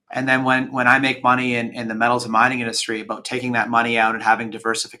And then when I make money in the metals and mining industry, about taking that money out and having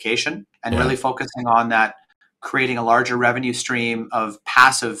diversification and really focusing on that, creating a larger revenue stream of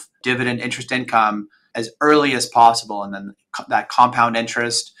passive dividend interest income as early as possible. And then that compound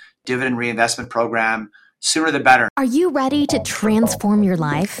interest dividend reinvestment program, sooner the better. Are you ready to transform your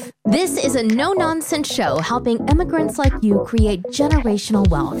life? This is a no-nonsense show helping immigrants like you create generational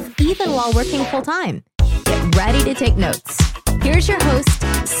wealth, even while working full-time. Get ready to take notes. Here's your host,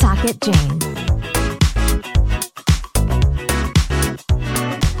 Saket Jain.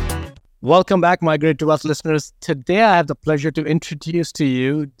 Welcome back, Migrate to Wealth listeners. Today, I have the pleasure to introduce to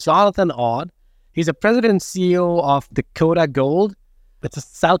you Jonathan Awde. He's the president and CEO of Dakota Gold. It's a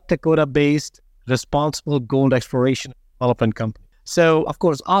South Dakota-based responsible gold exploration development company. So, of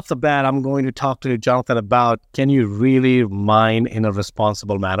course, off the bat, I'm going to talk to Jonathan about, can you really mine in a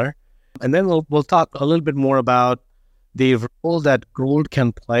responsible manner? And then we'll talk a little bit more about the role that gold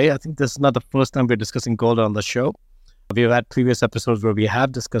can play. I think this is not the first time we're discussing gold on the show. We've had previous episodes where we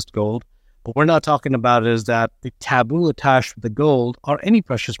have discussed gold. What we're not talking about is that the taboo attached with the gold, or any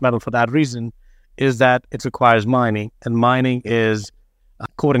precious metal for that reason, is that it requires mining. And mining is,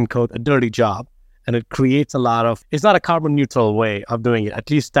 quote unquote, a dirty job. And it creates a lot of, it's not a carbon neutral way of doing it. At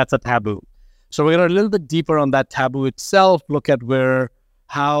least that's a taboo. So we're going to a little bit deeper on that taboo itself, look at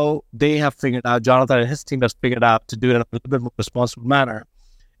how they have figured out, Jonathan and his team has figured out to do it in a little bit more responsible manner.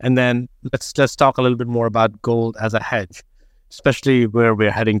 And then let's talk a little bit more about gold as a hedge, especially where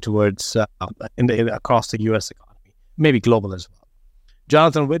we're heading towards across the U.S. economy, maybe global as well.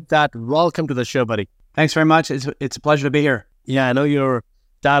 Jonathan, with that, welcome to the show, buddy. Thanks very much. It's a pleasure to be here. Yeah, I know you're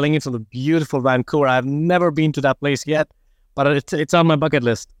dialing in from the beautiful Vancouver. I've never been to that place yet, but it's on my bucket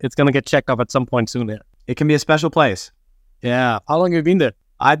list. It's going to get checked off at some point soon there. It can be a special place. Yeah. How long have you been there?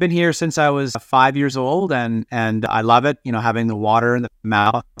 I've been here since I was 5 years old, and I love it. You know, having the water in the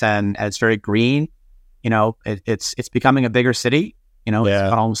mouth, and it's very green. You know, it's becoming a bigger city. You know, It's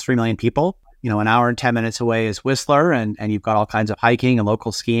got almost 3 million people. You know, an hour and 10 minutes away is Whistler, and you've got all kinds of hiking and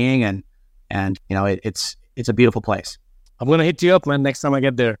local skiing, and you know, it's a beautiful place. I'm gonna hit you up, man, next time I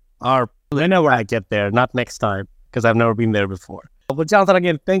get there, or whenever I get there, not next time, because I've never been there before. But Jonathan,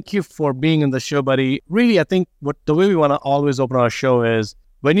 again, thank you for being on the show, buddy. Really, I think the way we want to always open our show is,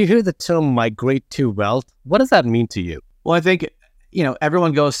 when you hear the term migrate to wealth, what does that mean to you? Well, I think, you know,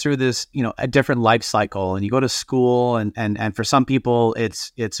 everyone goes through this, you know, a different life cycle, and you go to school, and for some people,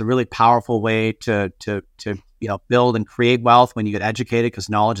 it's a really powerful way to you know, build and create wealth when you get educated, because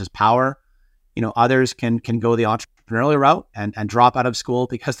knowledge is power. You know, others can go the entrepreneurial route and drop out of school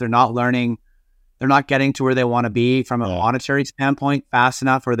because they're not getting to where they want to be from a monetary standpoint fast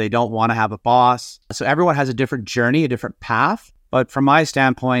enough, or they don't want to have a boss. So everyone has a different journey, a different path. But from my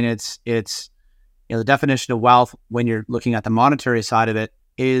standpoint, it's you know, the definition of wealth, when you're looking at the monetary side of it,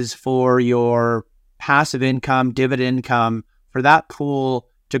 is for your passive income, dividend income, for that pool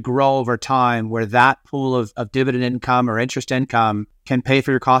to grow over time, where that pool of dividend income or interest income can pay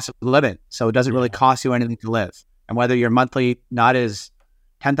for your cost of living. So it doesn't really cost you anything to live. And whether your monthly nut is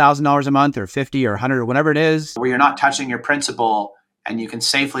 $10,000 a month or 50 or 100 or whatever it is, where you're not touching your principal and you can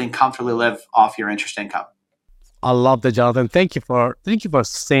safely and comfortably live off your interest income. I love that, Jonathan. Thank you for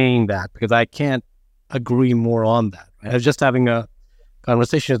saying that, because I can't agree more on that. I was just having a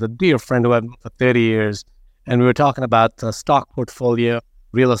conversation with a dear friend who I've known for 30 years, and we were talking about the stock portfolio,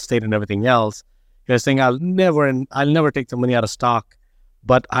 real estate, and everything else. He was saying, I'll never take the money out of stock,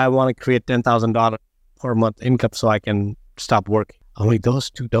 but I want to create $10,000 per month income so I can stop working. I'm like, those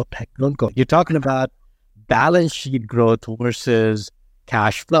two don't go. You're talking about balance sheet growth versus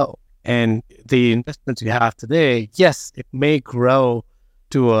cash flow. And the investments you have today, yes, it may grow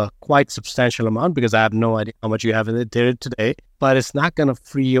to a quite substantial amount, because I have no idea how much you have in it today, but it's not going to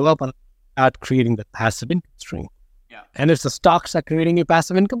free you up without creating the passive income stream. Yeah. And if the stocks are creating you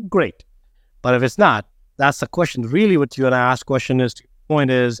passive income, great. But if it's not, that's the question. Really, what you want to ask question is, to your point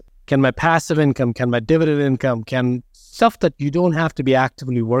is, can my passive income, can my dividend income, can stuff that you don't have to be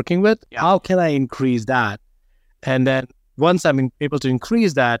actively working with, how can I increase that? And then once I'm able to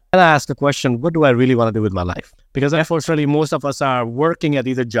increase that, then I ask the question, what do I really want to do with my life? Because unfortunately, most of us are working at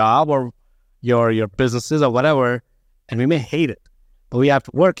either job or your businesses or whatever, and we may hate it, but we have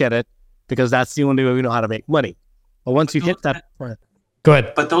to work at it because that's the only way we know how to make money. But once you hit that point, go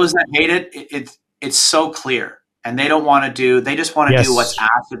ahead. But those that hate it, it's so clear, and they don't want to do. They just want to do what's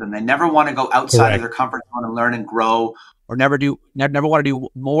asked of them. They never want to go outside of their comfort zone and learn and grow, or never want to do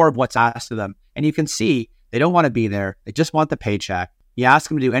more of what's asked of them. And you can see, they don't want to be there. They just want the paycheck. You ask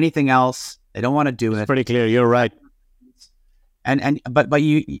them to do anything else, they don't want to do it. It's pretty clear. You're right. But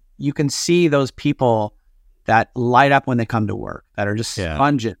you can see those people that light up when they come to work, that are just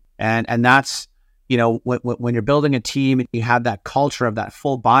sponges. And that's, when you're building a team and you have that culture of that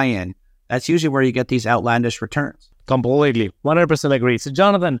full buy-in, that's usually where you get these outlandish returns. Completely. 100% agree. So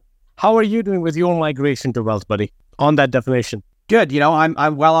Jonathan, how are you doing with your migration to wealth, buddy, on that definition? Good. I'm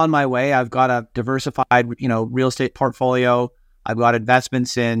well on my way. I've got a diversified, real estate portfolio. I've got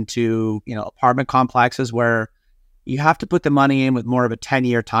investments into, apartment complexes where you have to put the money in with more of a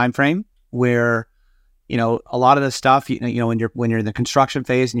 10-year time frame, where, a lot of the stuff, when you're in the construction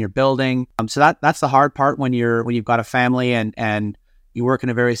phase and you're building. So that's the hard part when you've got a family and you work in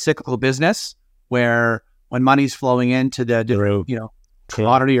a very cyclical business where when money's flowing into the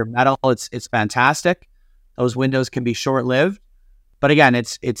commodity or metal, it's fantastic. Those windows can be short-lived. But again,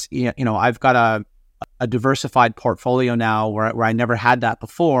 it's I've got a diversified portfolio now where I never had that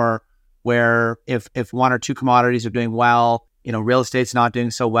before, where if one or two commodities are doing well, real estate's not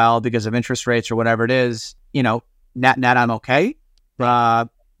doing so well because of interest rates or whatever it is, net I'm okay. But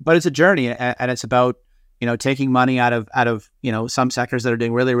it's a journey, and it's about, taking money out of some sectors that are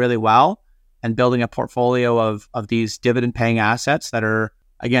doing really, really well and building a portfolio of these dividend paying assets that are,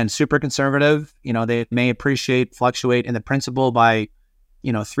 again, super conservative. They may fluctuate in the principal by,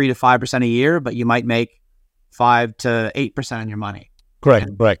 3 to 5% a year, but you might make 5 to 8% on your money. Correct.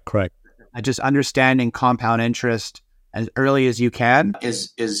 And just understanding compound interest as early as you can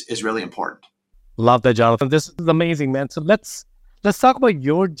is really important. Love that, Jonathan. This is amazing, man. So let's talk about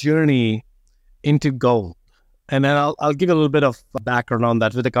your journey into gold. And then I'll give you a little bit of background on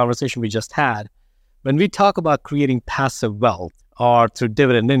that with the conversation we just had. When we talk about creating passive wealth or through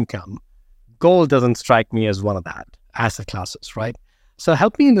dividend income, gold doesn't strike me as one of that asset classes, right? So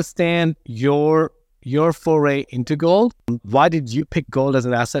help me understand your foray into gold. Why did you pick gold as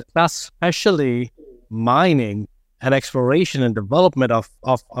an asset class, especially mining and exploration and development of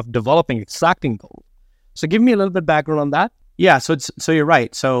extracting gold? So give me a little bit background on that. Yeah, so you're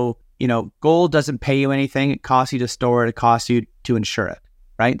right. So, gold doesn't pay you anything. It costs you to store it. It costs you to insure it,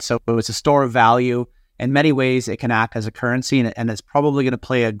 right? So it's a store of value. In many ways, it can act as a currency, and it's probably going to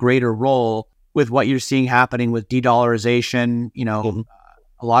play a greater role with what you're seeing happening with de-dollarization.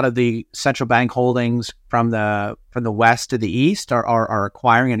 A lot of the central bank holdings from the west to the east are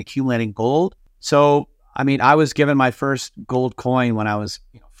acquiring and accumulating gold. So, I was given my first gold coin when I was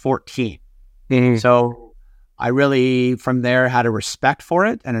 14. Mm-hmm. So I really, from there, had a respect for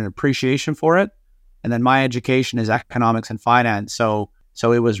it and an appreciation for it. And then my education is economics and finance. So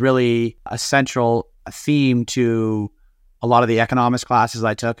it was really a central theme to a lot of the economics classes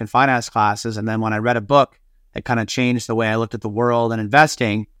I took and finance classes. And then when I read a book that kind of changed the way I looked at the world and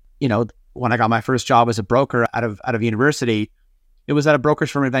investing, when I got my first job as a broker out of university, it was at a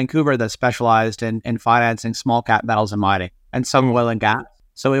brokerage firm in Vancouver that specialized in financing small cap metals and mining and some oil and gas.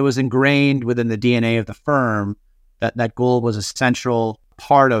 So it was ingrained within the DNA of the firm that gold was a central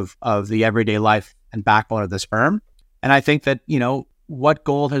part of the everyday life and backbone of this firm. And I think that, what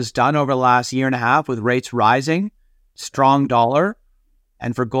gold has done over the last year and a half with rates rising, strong dollar,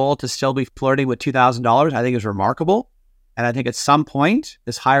 and for gold to still be flirting with $2,000, I think is remarkable. And I think at some point,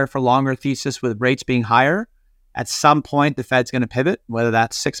 this higher for longer thesis with rates being higher, at some point the Fed's going to pivot, whether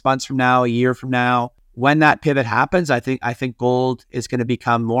that's 6 months from now, a year from now. When that pivot happens, I think gold is going to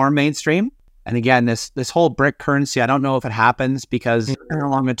become more mainstream. And again, this whole brick currency, I don't know if it happens because how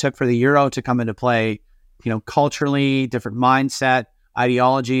long it took for the euro to come into play, culturally, different mindset,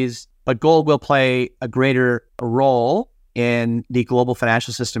 ideologies, but gold will play a greater role in the global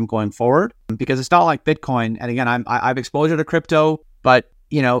financial system going forward, because it's not like Bitcoin. And again, I've exposure to crypto, but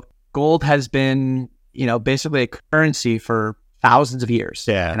gold has been basically a currency for thousands of years.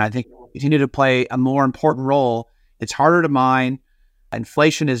 Yeah, and I think it will continue to play a more important role. It's harder to mine.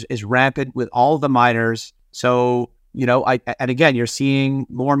 Inflation is rampant with all of the miners. So and again, you're seeing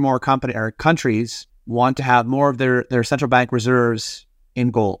more and more countries want to have more of their central bank reserves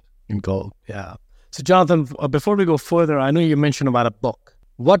in gold. Yeah. So Jonathan, before we go further, I know you mentioned about a book.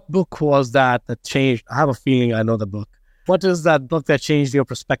 What book was that changed? I have a feeling I know the book. What is that book that changed your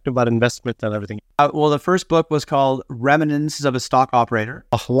perspective about investment and everything? Well, the first book was called Reminiscences of a Stock Operator.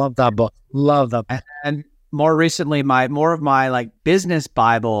 Oh, love that book. And more recently, more of my business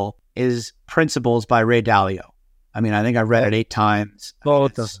Bible is Principles by Ray Dalio. I think I've read it 8 times.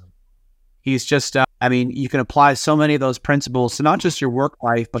 Both of them. He's just, you can apply so many of those principles to not just your work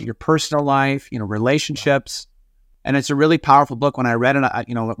life, but your personal life, relationships. And it's a really powerful book. When I read it,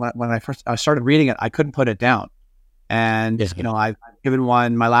 when I first started reading it, I couldn't put it down. And, I've given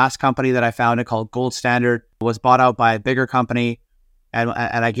one, my last company that I founded called Gold Standard was bought out by a bigger company. And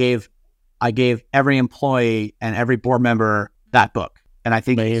I gave every employee and every board member that book. And I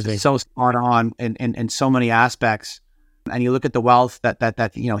think Amazing. he's so spot on in so many aspects. And you look at the wealth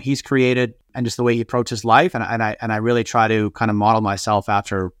that he's created and just the way he approaches life. And I really try to kind of model myself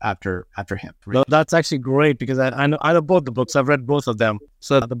after him. Well, that's actually great because I know both the books. I've read both of them.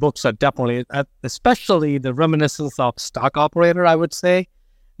 So the books are definitely, especially the Reminiscence of Stock Operator, I would say.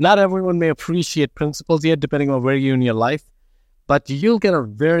 Not everyone may appreciate principles yet, depending on where you're in your life, but you'll get a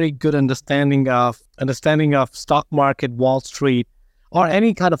very good understanding of stock market, Wall Street, or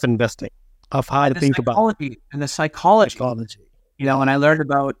any kind of investing, of how to think about and the psychology. And I learned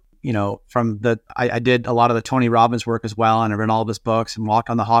about, I did a lot of the Tony Robbins work as well, and I read all of his books and walked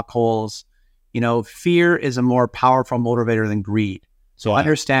on the hot coals. Fear is a more powerful motivator than greed. So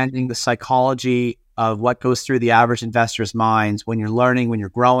understanding the psychology of what goes through the average investor's minds when you're learning, when you're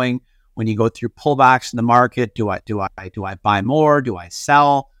growing, when you go through pullbacks in the market, do I buy more? Do I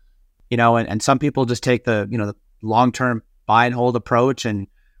sell? And some people just take the long-term buy and hold approach. And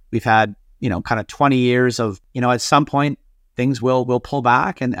we've had, kind of 20 years of, at some point things will pull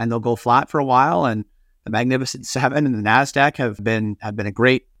back and they'll go flat for a while. And the Magnificent Seven and the NASDAQ have been a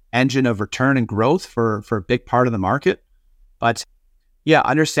great engine of return and growth for a big part of the market. But yeah,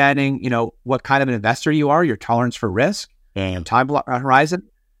 understanding, what kind of an investor you are, your tolerance for risk, and time horizon.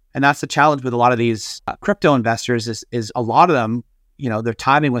 And that's the challenge with a lot of these crypto investors is a lot of them, their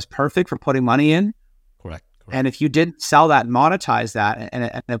timing was perfect for putting money in. Correct. And if you didn't sell that and monetize that,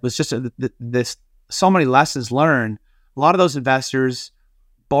 and it was just so many lessons learned, a lot of those investors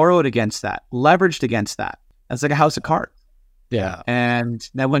borrowed against that, leveraged against that. It's like a house of cards. Yeah. And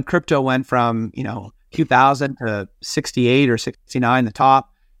then when crypto went from, 2000 to 68 or 69, the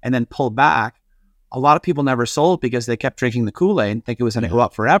top, and then pulled back, a lot of people never sold because they kept drinking the Kool-Aid and think it was going to go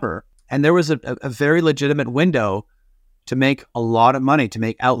up forever. And there was a very legitimate window to make a lot of money, to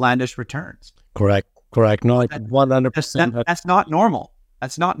make outlandish returns. Correct. No, 100%. That's not normal.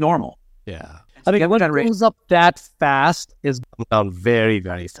 That's not normal. Yeah. I mean, when it goes up that fast, it's going down very,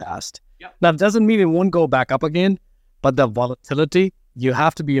 very fast. Yep. Now, it doesn't mean it won't go back up again, but the volatility, you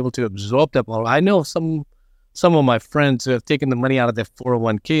have to be able to absorb that volatility. I know some of my friends who have taken the money out of their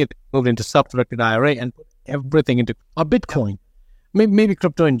 401k, they moved into self-directed IRA and put everything into a Bitcoin. Maybe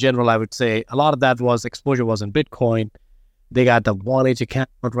crypto in general, I would say. A lot of that exposure was in Bitcoin. They got the 1H account,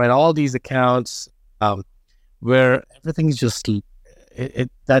 right? All these accounts where everything is just,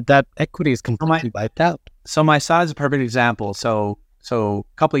 that equity is completely wiped out. So my son is a perfect example. So a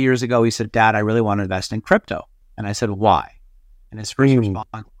couple of years ago, he said, "Dad, I really want to invest in crypto." And I said, "Why?" And his first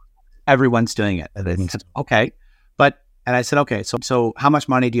response, "Everyone's doing it." And I said, "Okay." And I said, "Okay, so how much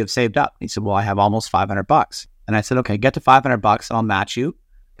money do you have saved up?" He said, "Well, I have almost $500. And I said, "Okay, get to $500 and I'll match you."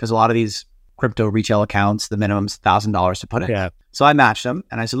 Because a lot of these crypto retail accounts, the minimum's $1,000 to put in. Yeah. So I matched them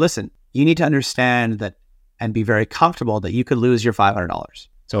and I said, "Listen, you need to understand that and be very comfortable that you could lose your $500.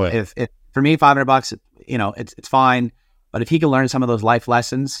 So if for me, $500, it's fine. But if he can learn some of those life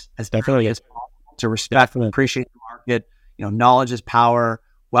lessons as definitely as possible, to respect and appreciate the market, knowledge is power,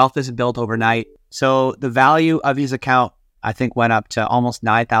 wealth isn't built overnight." So the value of his account, I think, went up to almost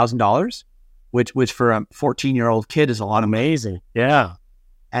 $9,000, which for a 14-year-old kid is a lot. Amazing. Yeah.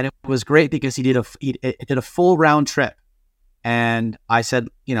 And it was great because he did a full round trip. And I said,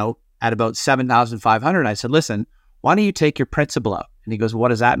 at about $7,500, I said, "Listen, why don't you take your principal out?" And he goes, "What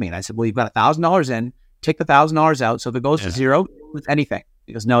does that mean?" I said, "Well, you've got $1,000 in, take the $1,000 out. So if it goes to zero, with anything."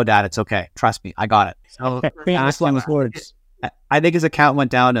 He goes, "No, Dad, it's okay. Trust me. I got it." So I think his account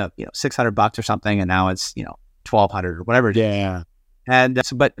went down to, $600 or something. And now it's, $1,200 or whatever it is. Yeah. And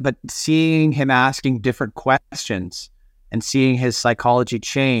but seeing him asking different questions and seeing his psychology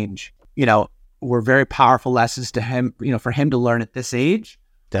change, were very powerful lessons to him, for him to learn at this age.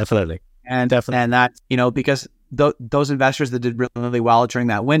 Definitely. And that, because those investors that did really well during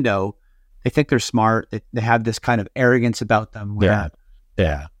that window, they think they're smart. They have this kind of arrogance about them. Yeah.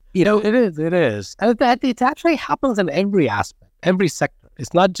 It is. And it actually happens in every aspect, every sector.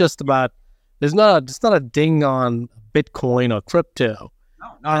 It's not just about, it's not a ding on Bitcoin or crypto.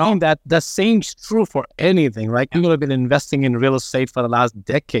 No, I mean, that same true for anything, right? Yeah. People have been investing in real estate for the last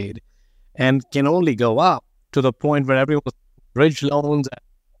decade and can only go up to the point where everyone bridge loans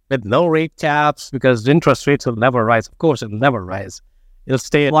with no rate caps because interest rates will never rise. Of course, it'll never rise. It'll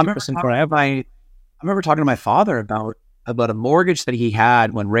stay at 2% forever. I remember talking to my father about a mortgage that he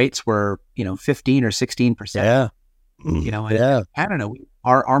had when rates were, 15 or 16%. Yeah. In Canada,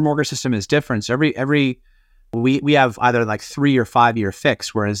 our mortgage system is different. So we have either like 3 or 5 year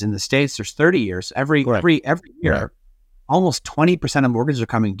fix, whereas in the States there's 30 years. Every year, almost 20% of mortgages are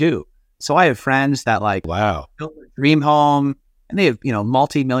coming due. So I have friends that built their dream home and they have,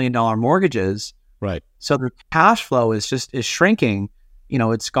 multi-million-dollar mortgages. Right. So their cash flow is shrinking.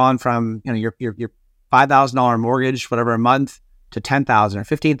 it's gone from, your $5,000 mortgage, whatever, a month to $10,000 or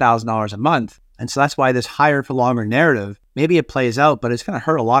 $15,000 a month. And so that's why this higher for longer narrative, maybe it plays out, but it's going to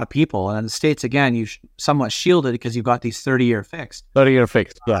hurt a lot of people. And in the States, again, you somewhat shielded because you've got these 30-year fixed. 30-year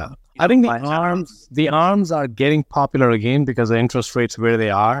fixed, yeah. I think the arms are getting popular again because the interest rates where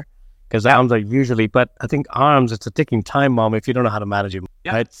they are. Because the arms are usually, but I think arms, it's a ticking time bomb if you don't know how to manage it.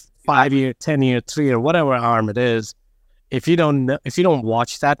 Yeah. Right? 5-year, 10-year, 3-year, whatever arm it is. If you don't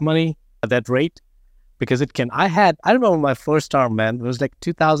watch that money at that rate, because it can. I remember my first arm, man. It was like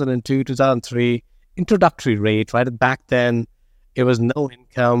 2002, 2003 introductory rate. Right back then, it was no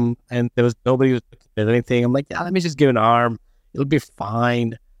income and there was nobody who did anything. I'm like, yeah, let me just give an arm. It'll be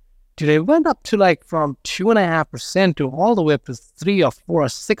fine. Dude, it went up to like from 2.5% to all the way up to 3 or 4 or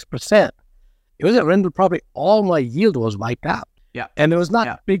 6%. It was a rental property. All my yield was wiped out. Yeah. And it was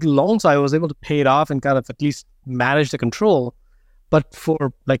not big loans. So I was able to pay it off and kind of at least manage the control. But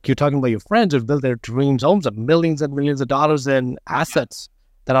for, like you're talking about your friends who built their dreams homes of millions and millions of dollars in assets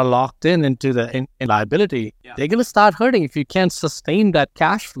that are locked into the in liability, they're going to start hurting. If you can't sustain that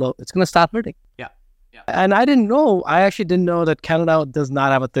cash flow, it's going to start hurting. Yeah. And I actually didn't know that Canada does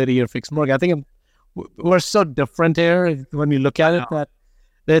not have a 30-year fixed mortgage. I think we're so different here when you look at it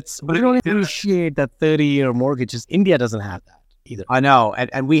that we don't appreciate that 30-year mortgages. India doesn't have that either. I know.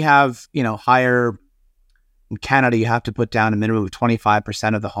 And we have, higher. In Canada, you have to put down a minimum of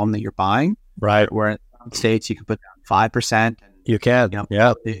 25% of the home that you're buying. Right. Where in some states, you can put down 5%. And, you can.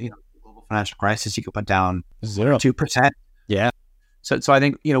 The global financial crisis, you could put down 2%. Yeah. So I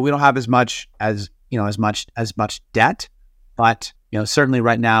think, we don't have as much debt, but, certainly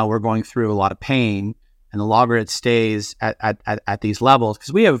right now we're going through a lot of pain, and the longer it stays at these levels,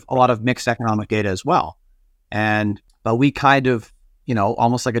 because we have a lot of mixed economic data as well. But we kind of,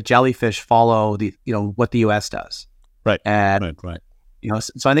 almost like a jellyfish follow the, what the US does. Right. And, right.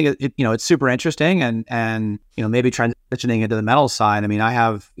 So I think it's super interesting and, maybe transitioning into the metals side. I mean, I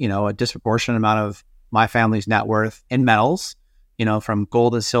have, a disproportionate amount of my family's net worth in metals, from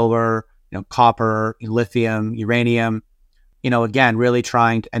gold and silver, copper, lithium, uranium, again, really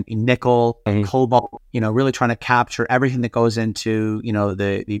trying to, and nickel, cobalt, really trying to capture everything that goes into,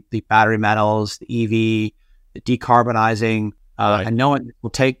 the battery metals, the EV, the decarbonizing, and knowing it will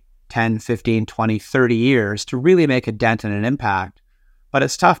take 10, 15, 20, 30 years to really make a dent and an impact. But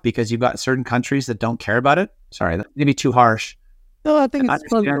it's tough because you've got certain countries that don't care about it. Sorry, that may be too harsh. No, I think it's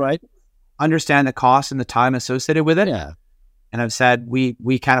probably right. Understand the cost and the time associated with it. Yeah. And I've said we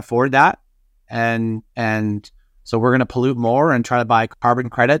can't afford that. And so we're going to pollute more and try to buy carbon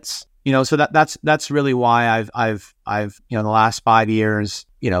credits. So that's really why I've the last 5 years,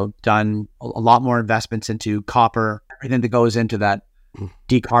 done a lot more investments into copper, everything that goes into that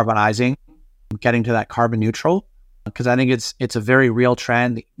decarbonizing, getting to that carbon neutral, because I think it's a very real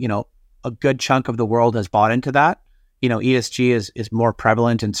trend. A good chunk of the world has bought into that. ESG is more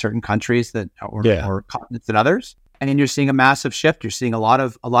prevalent in certain countries or continents than others. And you're seeing a massive shift. You're seeing a lot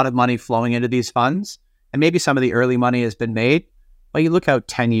of money flowing into these funds, and maybe some of the early money has been made. But you look out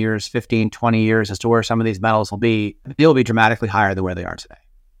 10 years, 15, 20 years as to where some of these metals will be, they'll be dramatically higher than where they are today.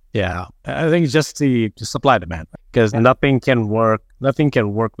 Yeah, I think it's just the supply demand, because nothing can work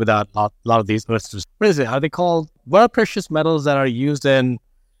without a lot of these. What is it? Are they called? What are precious metals that are used in?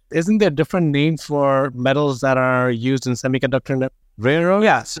 Isn't there different names for metals that are used in semiconductor? Rare earth?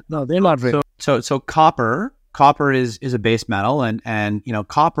 Yes. No, they're not rare. So copper is a base metal, and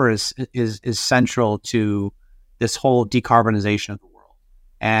copper is central to this whole decarbonization of the world.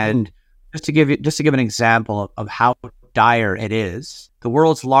 And just to give an example of how dire it is, the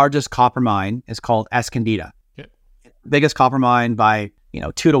world's largest copper mine is called Escondida. Yeah. Biggest copper mine by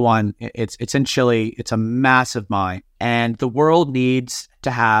 2 to 1. It's in Chile. It's a massive mine, and the world needs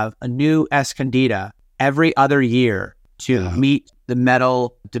to have a new Escondida every other year to meet the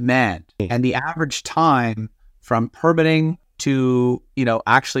metal demand. And the average time from permitting to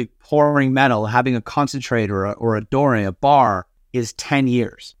actually pouring metal, having a concentrator or a doré, a bar, is 10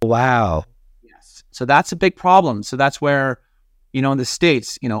 years. Wow. Yes. So that's a big problem. So that's where, in the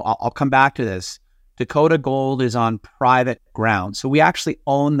States, I'll come back to this. Dakota Gold is on private ground. So we actually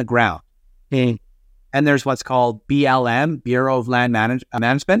own the ground. And there's what's called BLM, Bureau of Land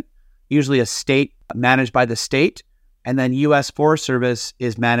Management, usually a state managed by the state. And then U.S. Forest Service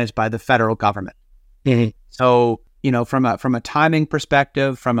is managed by the federal government. So, from a timing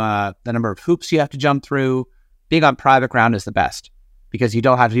perspective, from the number of hoops you have to jump through, being on private ground is the best because you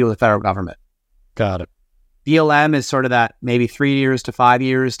don't have to deal with the federal government. Got it. BLM is sort of that maybe 3 years to 5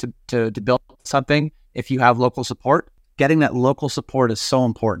 years to build something if you have local support. Getting that local support is so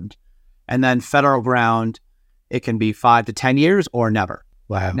important. And then federal ground It can be 5 to 10 years or never.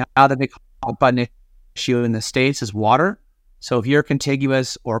 Wow. Now the big hot button issue in the States is water. So if you're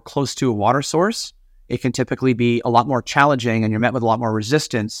contiguous or close to a water source, it can typically be a lot more challenging and you're met with a lot more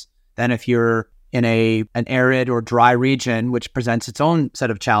resistance than if you're in an arid or dry region, which presents its own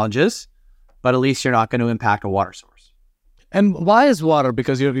set of challenges, but at least you're not going to impact a water source. And why is water?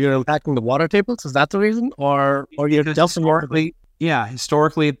 Because you're impacting the water tables? Is that the reason? Or you're just historically,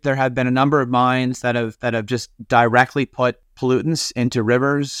 historically there have been a number of mines that have just directly put pollutants into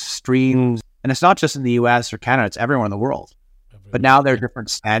rivers, streams, and it's not just in the US or Canada, it's everywhere in the world. But now there are different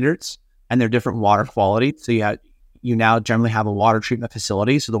standards and there are different water quality. So you now generally have a water treatment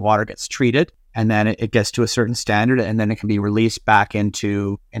facility, so the water gets treated and then it gets to a certain standard and then it can be released back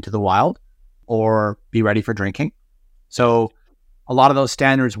into the wild or be ready for drinking. So a lot of those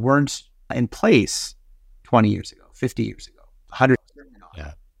standards weren't in place 20 years ago, 50 years ago, 100 years ago.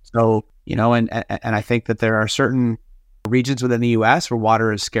 Yeah. So, and I think that there are certain regions within the US where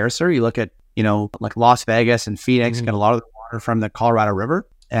water is scarcer. You look at, like Las Vegas and Phoenix get a lot of the water from the Colorado River,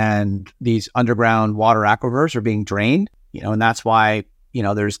 and these underground water aquifers are being drained, and that's why,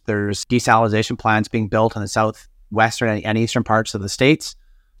 there's desalination plants being built in the southwestern and eastern parts of the states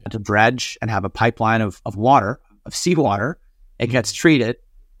to dredge and have a pipeline of water, of seawater. It gets treated,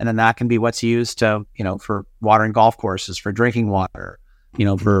 and then that can be what's used to, for watering golf courses, for drinking water,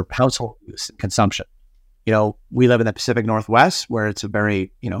 for household use and consumption. We live in the Pacific Northwest where it's a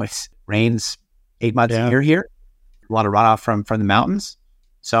very, it rains 8 months a year here, a lot of runoff from the mountains.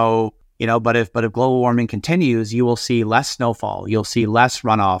 So, but if global warming continues, you will see less snowfall. You'll see less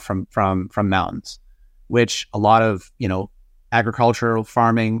runoff from mountains, which a lot of, agricultural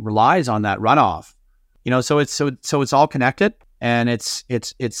farming relies on that runoff. So it's all connected, and it's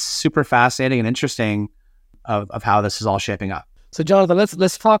super fascinating and interesting of how this is all shaping up. So Jonathan,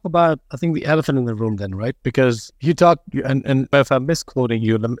 let's talk about, I think, the elephant in the room then, right? Because you talked, and if I'm misquoting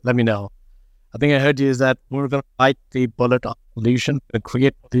you, let me know. I think I heard you is that we're going to bite the bullet on pollution and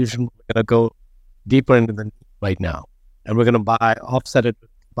create pollution. We're going to go deeper into the right now, and we're going to offset it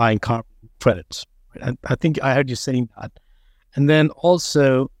buying carbon credits. And I think I heard you saying that. And then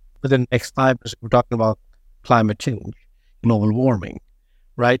also within the next 5 years, we're talking about climate change, global warming,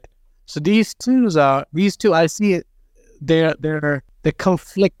 right? So these two I see it. They're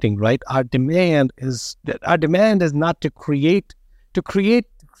conflicting, right? Our demand is not to create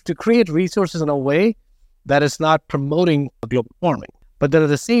resources in a way that is not promoting global warming. But then at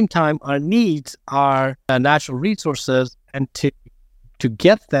the same time, our needs are natural resources, and to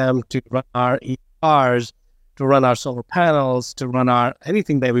get them to run our cars, to run our solar panels, to run our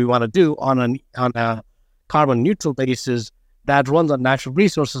anything that we want to do on a carbon neutral basis that runs on natural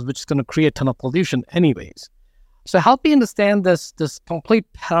resources, which is going to create a ton of pollution anyways. So help me understand this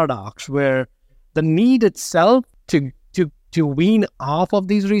complete paradox where the need itself to wean off of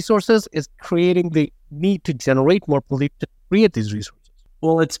these resources is creating the need to generate more pollution to create these resources.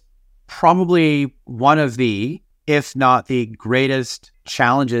 Well, it's probably one of the, if not the greatest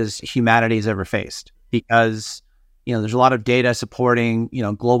challenges humanity's ever faced, because, there's a lot of data supporting,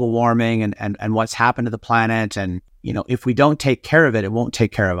 global warming and what's happened to the planet. And, if we don't take care of it, it won't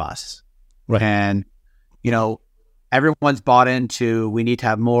take care of us. Right. And, everyone's bought into, we need to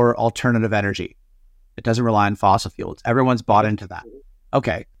have more alternative energy. It doesn't rely on fossil fuels. Everyone's bought into that.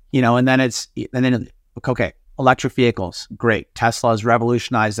 Okay. And then okay, electric vehicles, great. Tesla has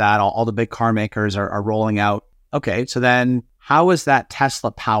revolutionized that. All the big car makers are rolling out. Okay. So then how is that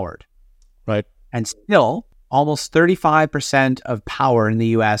Tesla powered? Right. And still almost 35% of power in the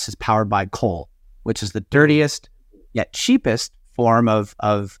US is powered by coal, which is the dirtiest yet cheapest form of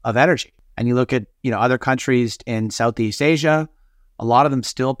energy. And you look at, other countries in Southeast Asia, a lot of them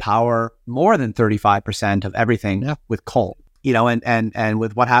still power more than 35% of everything with coal. And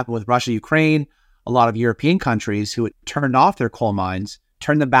with what happened with Russia, Ukraine, a lot of European countries who had turned off their coal mines,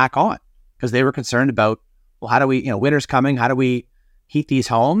 turned them back on because they were concerned about, well, how do we, winter's coming, how do we heat these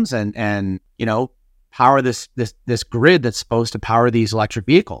homes and power this grid that's supposed to power these electric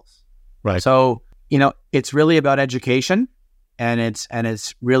vehicles. Right. So, it's really about education. And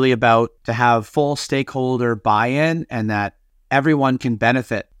it's really about to have full stakeholder buy-in and that everyone can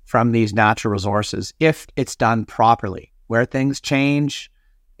benefit from these natural resources if it's done properly. Where things change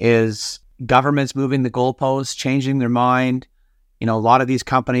is governments moving the goalposts, changing their mind. A lot of these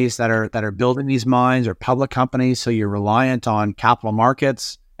companies that are building these mines are public companies, so you're reliant on capital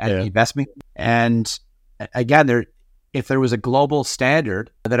markets and investment. And again, if there was a global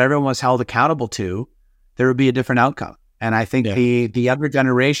standard that everyone was held accountable to, there would be a different outcome. And I think the younger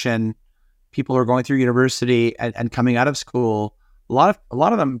generation, people who are going through university and coming out of school, a lot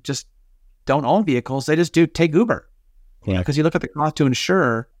of them just don't own vehicles. They just take Uber. Yeah. Because you look at the cost to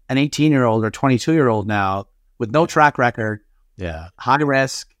insure an 18-year-old or 22-year-old now with no track record, high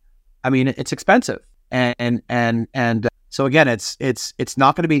risk. I mean, it's expensive. And so again, it's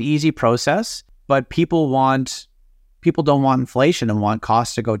not going to be an easy process, but people don't want inflation and want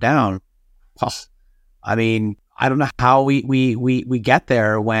costs to go down. Well, I mean, I don't know how we get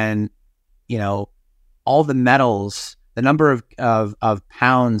there when, all the metals, the number of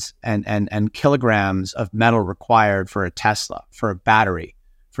pounds and kilograms of metal required for a Tesla, for a battery,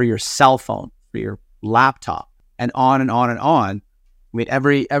 for your cell phone, for your laptop, and on and on and on. I mean,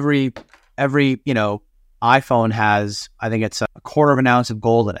 every iPhone has, I think it's a quarter of an ounce of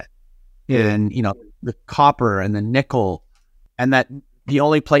gold in it. Yeah. And, the copper and the nickel, and that the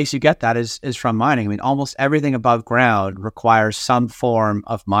only place you get that is from mining. I mean, almost everything above ground requires some form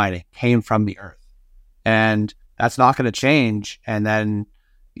of mining, came from the earth. And that's not going to change. And then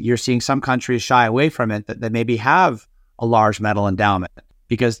you're seeing some countries shy away from it that maybe have a large metal endowment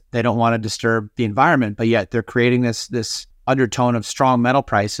because they don't want to disturb the environment, but yet they're creating this undertone of strong metal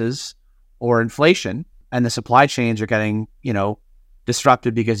prices or inflation, and the supply chains are getting,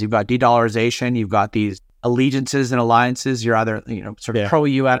 disrupted because you've got de-dollarization, you've got these allegiances and alliances. You're either,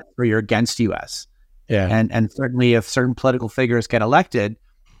 pro-US or you're against US. Yeah. And certainly if certain political figures get elected,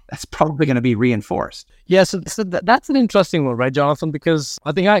 that's probably going to be reinforced. Yeah, so that's an interesting one, right, Jonathan? Because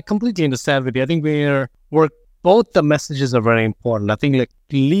I think I completely understand with you. I think we're both the messages are very important. I think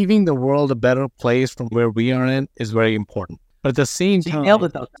leaving the world a better place from where we are in is very important. But at the same time,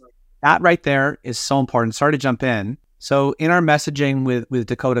 that right there is so important. Sorry to jump in. So in our messaging with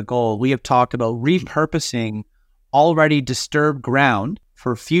Dakota Gold, we have talked about repurposing already disturbed ground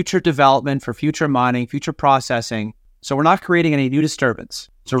for future development, for future mining, future processing. So we're not creating any new disturbance.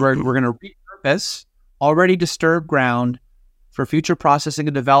 So we're going to repurpose already disturbed ground for future processing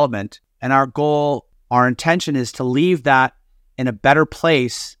and development. And our intention is to leave that in a better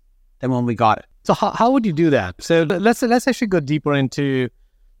place than when we got it. So how would you do that? So let's actually go deeper into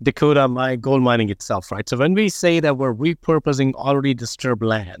Dakota gold mining itself, right? So when we say that we're repurposing already disturbed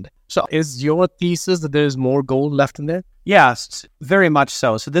land, so is your thesis that there's more gold left in there? Yes, very much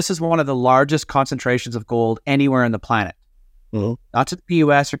so. So this is one of the largest concentrations of gold anywhere on the planet. Mm-hmm. Not just the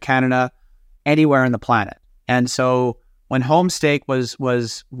US or Canada, anywhere on the planet. And so when Homestake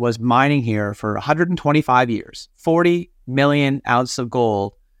was mining here for 125 years, 40 million ounces of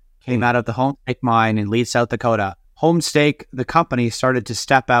gold came out of the Homestake mine in Leeds, South Dakota. Homestake, the company, started to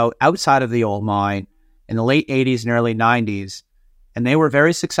step outside of the old mine in the late 80s and early 90s. And they were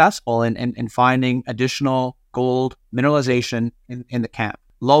very successful in finding additional gold mineralization in the camp.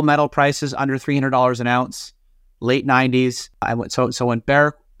 Low metal prices, under $300 an ounce, late 90s. So when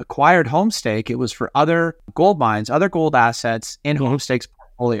Barrick acquired Homestake, it was for other gold mines, other gold assets in Homestake's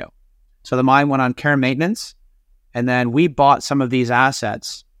portfolio. So the mine went on care and maintenance, and then we bought some of these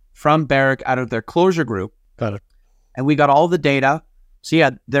assets from Barrick out of their closure group. Got it. And we got all the data. So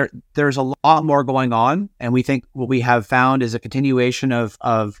yeah, there's a lot more going on. And we think what we have found is a continuation of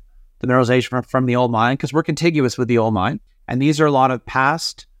the mineralization from the old mine, because we're contiguous with the old mine. And these are a lot of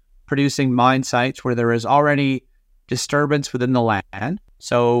past producing mine sites where there is already disturbance within the land.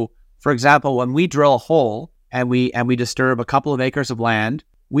 So for example, when we drill a hole and we disturb a couple of acres of land,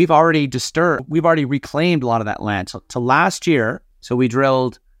 we've already reclaimed a lot of that land. So last year, we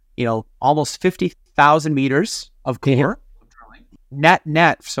drilled, almost 50,000 meters of core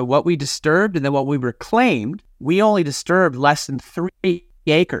net. So what we disturbed and then what we reclaimed, we only disturbed less than 3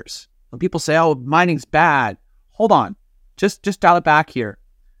 acres. When people say, "Oh, mining's bad," hold on, just dial it back here.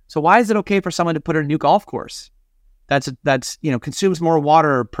 So why is it okay for someone to put in a new golf course that's consumes more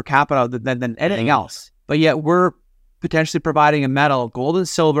water per capita than anything else, but yet we're potentially providing a metal, gold and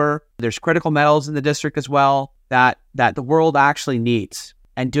silver. There's critical metals in the district as well that the world actually needs,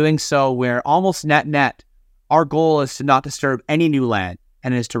 and doing so where almost net. Our goal is to not disturb any new land,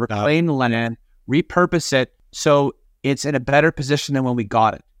 and is to reclaim the land, repurpose it so it's in a better position than when we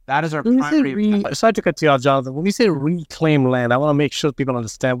got it. That is our primary. Sorry to cut you off, Jonathan. When we say reclaim land, I want to make sure people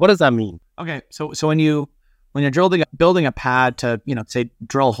understand. What does that mean? Okay, so when you're building a pad to say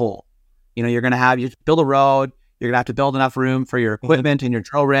drill a hole, you build a road. You're gonna have to build enough room for your equipment and your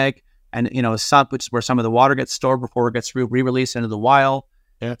drill rig, and a sump, which is where some of the water gets stored before it gets re-released into the wild.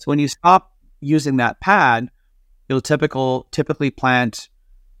 Yeah. So when you stop using that pad, you'll typically plant,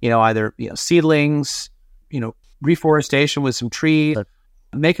 either seedlings, reforestation with some trees,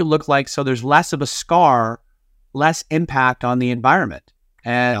 make it look like so there's less of a scar, less impact on the environment.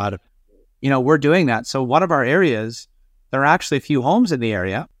 And we're doing that. So one of our areas, there are actually a few homes in the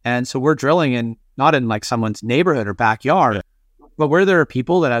area, and so we're drilling not in like someone's neighborhood or backyard. But where there are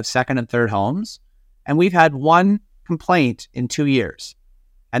people that have second and third homes, and we've had one complaint in 2 years.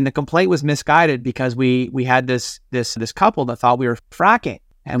 And the complaint was misguided because we had this couple that thought we were fracking.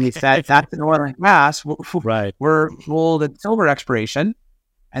 And we said, that's an oil and gas. Right. We're gold and silver exploration.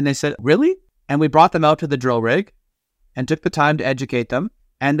 And they said, really? And we brought them out to the drill rig and took the time to educate them.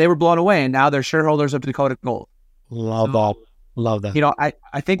 And they were blown away. And now they're shareholders of Dakota Gold. Love that. You know,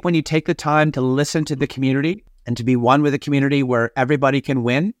 I think when you take the time to listen to the community and to be one with the community where everybody can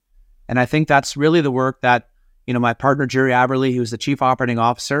win. And I think that's really the work that, you know, my partner, Jerry Aberley, who's the chief operating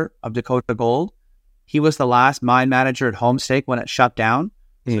officer of Dakota Gold, he was the last mine manager at Homestake when it shut down.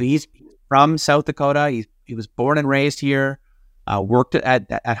 So he's from South Dakota. He was born and raised here, worked at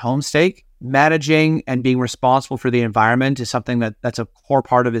Homestake. Managing and being responsible for the environment is something that's a core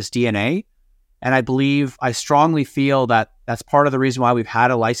part of his DNA. And I strongly feel that that's part of the reason why we've had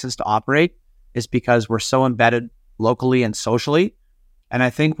a license to operate is because we're so embedded locally and socially. And I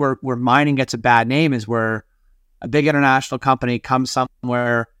think where mining gets a bad name is where a big international company comes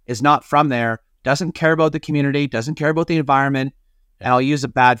somewhere, is not from there, doesn't care about the community, doesn't care about the environment. And I'll use a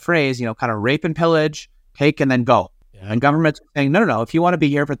bad phrase, you know, kind of rape and pillage, take and then go. Yeah. And government's saying, no. If you want to be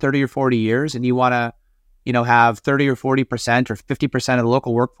here for 30 or 40 years and you want to, you know, have 30 or 40% or 50% of the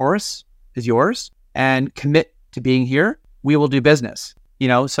local workforce is yours and commit to being here, we will do business. You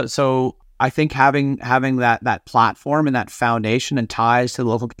know, so I think having that platform and that foundation and ties to the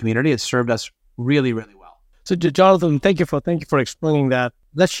local community has served us really, really well. So Jonathan, thank you for explaining that.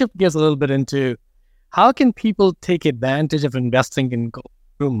 Let's shift gears a little bit into how can people take advantage of investing in gold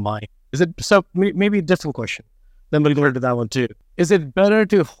through mining? Maybe a different question. Then we'll go into that one too. Is it better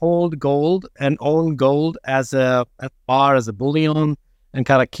to hold gold and own gold as a bullion and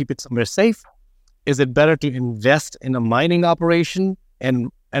kind of keep it somewhere safe? Is it better to invest in a mining operation,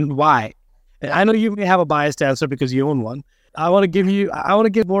 and why? And I know you may have a biased answer because you own one. I want to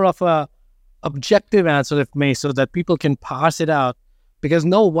give more of a objective answer, if may, so that people can parse it out, because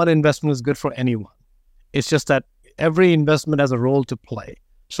no one investment is good for anyone. It's just that every investment has a role to play.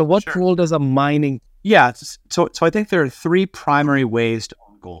 So what role does a mining? Yeah. So I think there are three primary ways to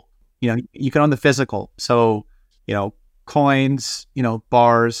own gold. You know, you can own the physical. So, you know, coins, you know,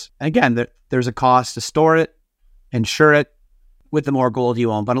 bars. And again, there's a cost to store it, insure it with the more gold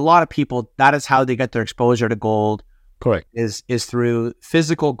you own. But a lot of people, that is how they get their exposure to gold. Correct. Is through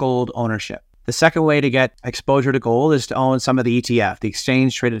physical gold ownership. The second way to get exposure to gold is to own some of the ETF, the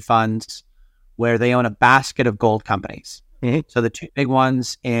exchange traded funds, where they own a basket of gold companies. Mm-hmm. So the two big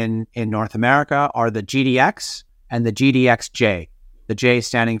ones in North America are the GDX and the GDXJ, the J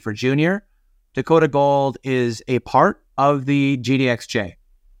standing for junior. Dakota Gold is a part of the GDXJ.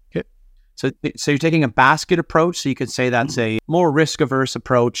 Okay. So you're taking a basket approach. So you could say that's a more risk averse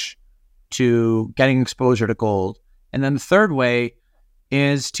approach to getting exposure to gold. And then the third way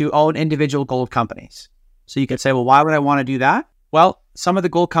is to own individual gold companies. So you could say, well, why would I want to do that? Well, some of the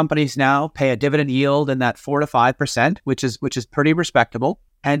gold companies now pay a dividend yield in that 4 to 5%, which is pretty respectable.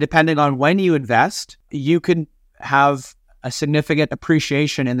 And depending on when you invest, you can have a significant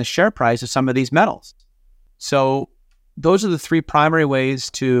appreciation in the share price of some of these metals. So those are the three primary ways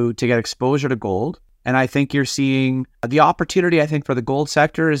to get exposure to gold. And I think you're seeing the opportunity, I think, for the gold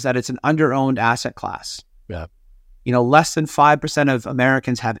sector is that it's an under-owned asset class. Yeah. You know, less than 5% of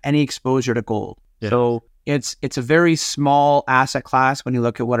Americans have any exposure to gold. Yeah. So it's a very small asset class when you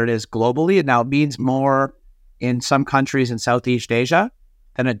look at what it is globally. And now it means more in some countries in Southeast Asia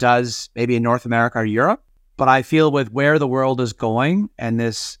than it does maybe in North America or Europe. But I feel with where the world is going and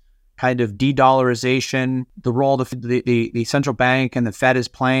this kind of de-dollarization, the role the central bank and the Fed is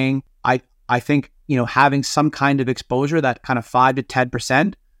playing, I think, you know, having some kind of exposure, that kind of 5 to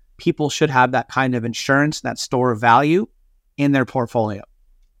 10%, people should have that kind of insurance, that store of value in their portfolio.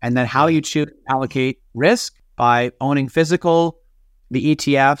 And then how you choose to allocate risk by owning physical, the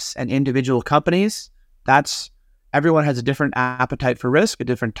ETFs and individual companies, everyone has a different appetite for risk, a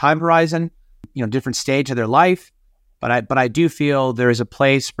different time horizon, you know, different stage of their life. But I do feel there is a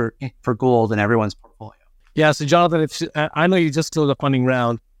place for gold in everyone's portfolio. Yeah. So Jonathan, I know you just closed a funding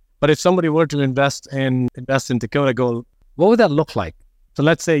round, but if somebody were to invest in Dakota Gold, what would that look like? So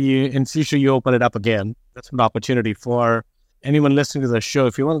let's say in future you open it up again. That's an opportunity for anyone listening to the show.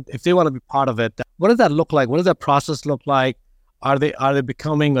 If they want to be part of it, what does that look like? What does that process look like? Are they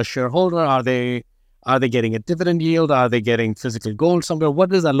becoming a shareholder? Are they getting a dividend yield? Are they getting physical gold somewhere?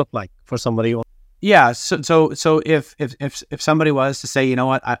 What does that look like for somebody? Yeah. So if somebody was to say, you know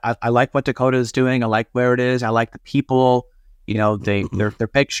what, I like what Dakota is doing. I like where it is. I like the people. You know, they're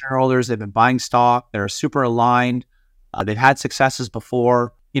big shareholders. They've been buying stock. They're super aligned. They've had successes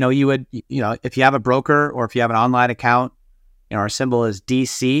before. You know, if you have a broker or if you have an online account, our symbol is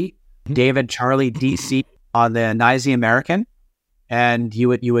DC, David Charlie DC on the NYSE American, and you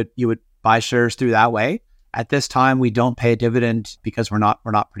would buy shares through that way. At this time, we don't pay a dividend because we're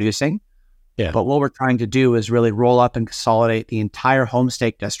not producing. Yeah. But what we're trying to do is really roll up and consolidate the entire home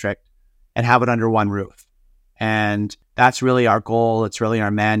stake district and have it under one roof. And that's really our goal. It's really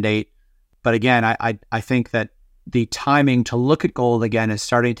our mandate. But again, I think that the timing to look at gold again is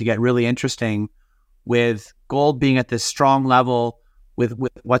starting to get really interesting, with gold being at this strong level with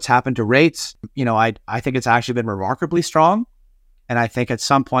what's happened to rates. I think it's actually been remarkably strong. And I think at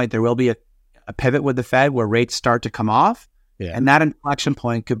some point there will be a pivot with the Fed where rates start to come off. Yeah. And that inflection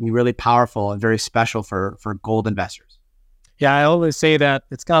point could be really powerful and very special for gold investors. Yeah, I always say that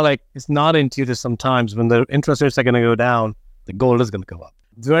it's kind of like, it's not intuitive sometimes. When the interest rates are going to go down, the gold is going to go up.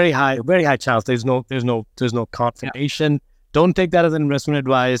 Very high chance. There's no confirmation. Yeah. Don't take that as an investment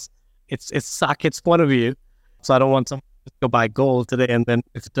advice. It's Saket's point of view. So I don't want someone to go buy gold today and then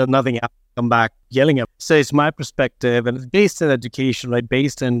if there's nothing happens, come back yelling at me. So it's my perspective, and it's based in education, right?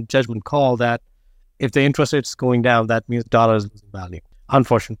 Based in judgment call, that if the interest rate's going down, that means dollar is losing value.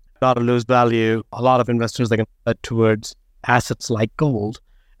 Unfortunately, dollar lose value. A lot of investors are going to head towards assets like gold.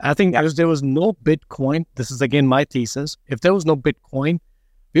 I think if there was no Bitcoin, this is again my thesis, if there was no Bitcoin,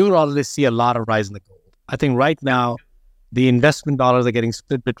 we would already see a lot of rise in the gold. I think right now, the investment dollars are getting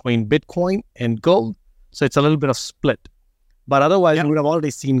split between Bitcoin and gold. So it's a little bit of split. But otherwise, we would have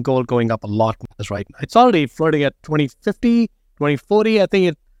already seen gold going up a lot right now. It's already flirting at 2050, 2040. I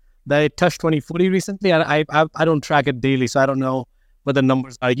think they touched 2040 recently. I don't track it daily, so I don't know what the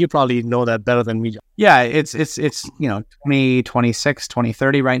numbers are. You probably know that better than me. Yeah, it's 2026,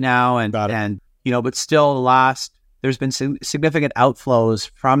 2030 right now. And but still there's been significant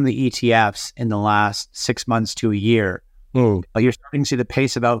outflows from the ETFs in the last 6 months to a year. You're starting to see the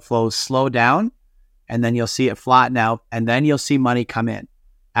pace of outflows slow down, and then you'll see it flatten out, and then you'll see money come in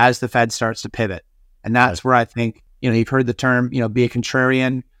as the Fed starts to pivot. And that's where I think, you've heard the term, be a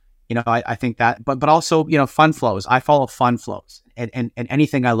contrarian. I think that, but also, fund flows. I follow fund flows and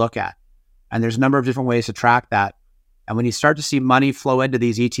anything I look at. And there's a number of different ways to track that. And when you start to see money flow into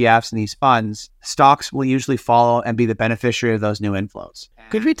these ETFs and these funds, stocks will usually follow and be the beneficiary of those new inflows.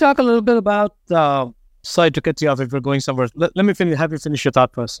 Could we talk a little bit about, sorry to cut you off if we're going somewhere. Let me have you finish your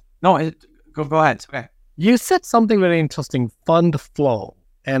thought first. No, go ahead. It's okay. You said something very interesting, fund flow.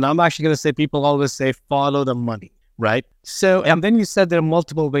 And I'm actually going to say, people always say, follow the money, right? So, and then you said there are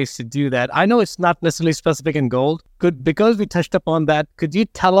multiple ways to do that. I know it's not necessarily specific in gold. Because we touched upon that, could you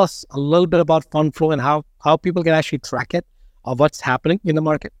tell us a little bit about fund flow and how people can actually track it, of what's happening in the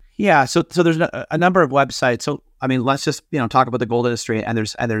market? Yeah. So there's a number of websites. So, let's just, talk about the gold industry, and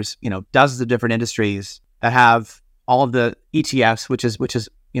there's dozens of different industries that have all of the ETFs, which is,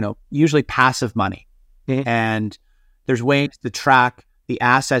 usually passive money. Mm-hmm. And there's ways to track the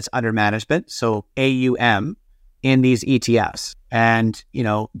assets under management, so AUM, in these ETFs. And,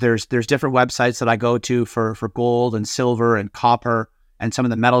 there's different websites that I go to for gold and silver and copper and some of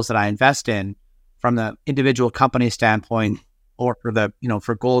the metals that I invest in from the individual company standpoint, or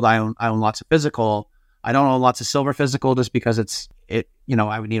for gold, I own lots of physical. I don't own lots of silver physical just because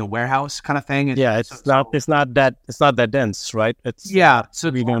I would need a warehouse kind of thing. It's not that dense, right?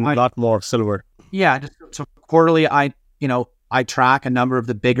 So we need a lot more silver. Yeah. So quarterly, I track a number of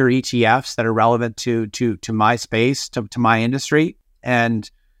the bigger ETFs that are relevant to my space, to my industry. And,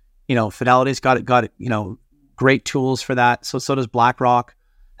 Fidelity's got great tools for that. So does BlackRock.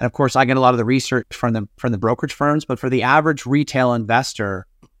 And of course, I get a lot of the research from the brokerage firms. But for the average retail investor,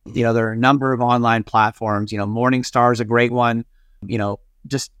 there are a number of online platforms. Morningstar is a great one.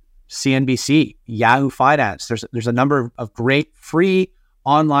 Just CNBC, Yahoo Finance. There's a number of great free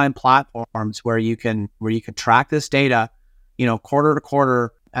online platforms where you can track this data, quarter to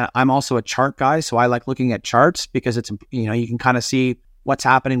quarter. I'm also a chart guy, so I like looking at charts because it's, you can kind of see what's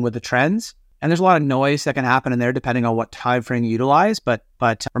happening with the trends. And there's a lot of noise that can happen in there depending on what time frame you utilize. But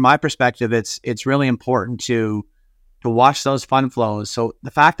from my perspective, it's really important to watch those fund flows. So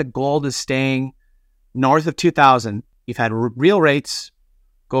the fact that gold is staying north of 2,000, you've had real rates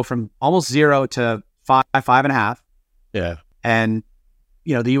go from almost 0 to 5.5. Yeah. And,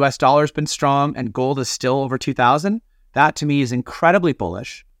 the US dollar has been strong and gold is still over 2,000. That to me is incredibly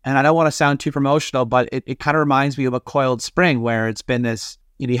bullish. And I don't want to sound too promotional, but it kind of reminds me of a coiled spring where it's been this,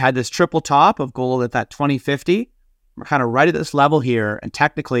 you had this triple top of gold at that 2050. We're kind of right at this level here. And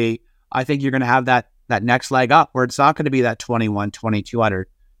technically, I think you're going to have that next leg up where it's not going to be that 2,200,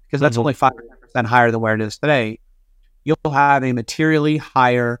 because that's only 5% higher than where it is today. You'll have a materially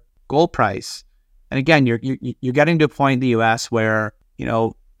higher gold price. And again, you're getting to a point in the US where,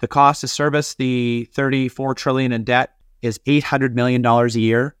 the cost to service the $34 trillion in debt is $800 million a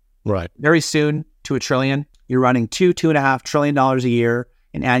year. Right. Very soon to $1 trillion. You're running $2.5 trillion a year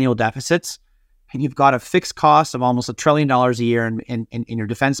in annual deficits. And you've got a fixed cost of almost $1 trillion a year in your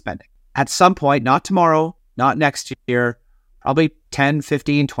defense spending. At some point, not tomorrow, not next year, probably 10,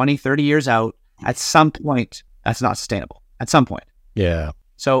 15, 20, 30 years out, at some point, that's not sustainable. At some point. Yeah.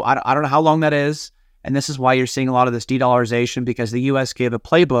 So I don't know how long that is. And this is why you're seeing a lot of this de-dollarization, because the U.S. gave a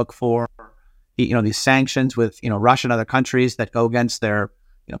playbook for these sanctions with Russia and other countries that go against their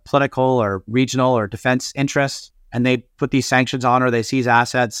political or regional or defense interests, and they put these sanctions on or they seize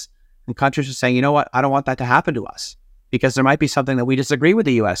assets. And countries are saying, you know what, I don't want that to happen to us, because there might be something that we disagree with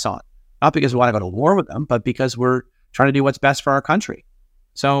the U.S. on, not because we want to go to war with them, but because we're trying to do what's best for our country.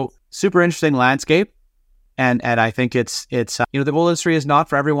 So super interesting landscape. And I think it's the gold industry is not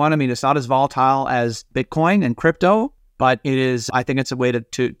for everyone. I mean, it's not as volatile as Bitcoin and crypto, but it is. I think it's a way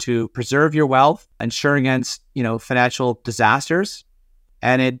to preserve your wealth, ensure against financial disasters.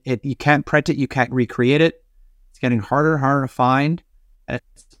 And you can't print it, you can't recreate it. It's getting harder and harder to find. And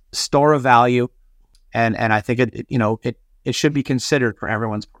it's a store of value, and I think it should be considered for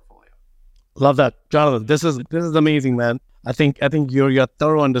everyone's portfolio. Love that, Jonathan. This is amazing, man. I think your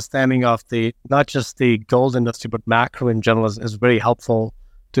thorough understanding of not just the gold industry but macro in general is very helpful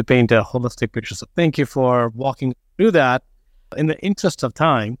to paint a holistic picture. So thank you for walking through that. In the interest of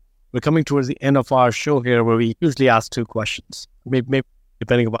time, we're coming towards the end of our show here, where we usually ask 2 questions, maybe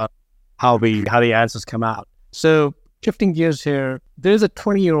depending on how the answers come out. So shifting gears here, there's a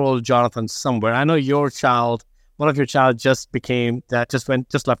 20-year-old Jonathan somewhere. I know one of your child just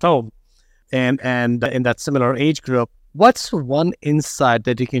left home, and in that similar age group. What's one insight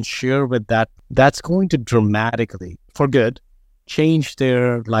that you can share with that's going to dramatically, for good, change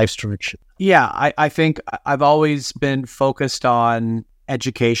their life's direction? Yeah, I think I've always been focused on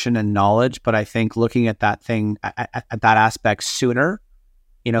education and knowledge, but I think looking at that thing, at that aspect sooner,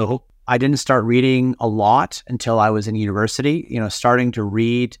 I didn't start reading a lot until I was in university, starting to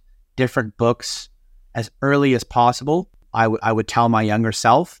read different books as early as possible. I would tell my younger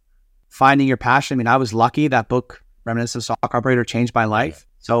self, finding your passion. I mean, I was lucky that book, Reminiscence of a Stock Operator, changed my life.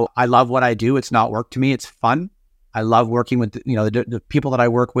 So I love what I do. It's not work to me. It's fun. I love working with, the people that I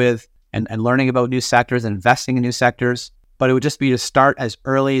work with and learning about new sectors and investing in new sectors. But it would just be to start as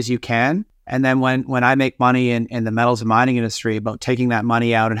early as you can. And then when I make money in the metals and mining industry, about taking that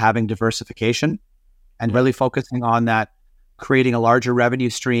money out and having diversification and really focusing on that, creating a larger revenue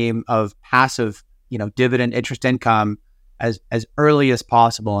stream of passive, dividend interest income as early as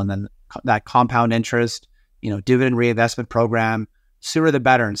possible. And then that compound interest, dividend reinvestment program, sooner the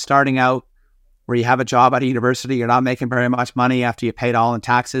better. And starting out where you have a job at a university, you're not making very much money after you paid all in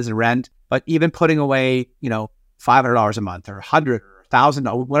taxes and rent, but even putting away, $500 a month or $100 or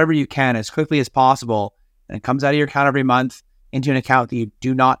 $1,000, whatever you can, as quickly as possible. And it comes out of your account every month into an account that you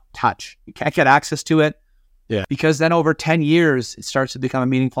do not touch. You can't get access to it. Yeah. Because then over 10 years, it starts to become a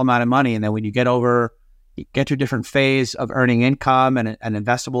meaningful amount of money. And then when you get to a different phase of earning income and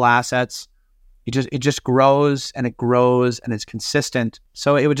investable assets, it just grows and it grows and it's consistent.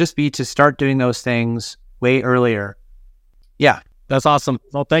 So it would just be to start doing those things way earlier. Yeah. That's awesome.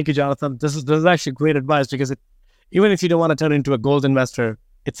 Well, thank you, Jonathan. This is actually great advice, because even if you don't want to turn into a gold investor,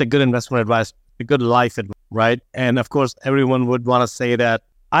 it's a good investment advice, a good life advice, right? And of course, everyone would want to say that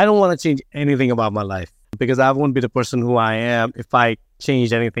I don't want to change anything about my life, because I won't be the person who I am if I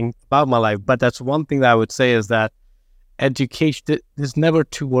changed anything about my life. But that's one thing that I would say, is that education, it's never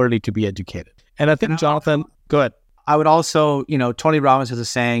too early to be educated. And I think, Jonathan, go ahead. I would also, Tony Robbins has a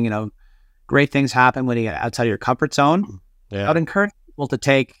saying, great things happen when you get outside of your comfort zone. Yeah. I would encourage people to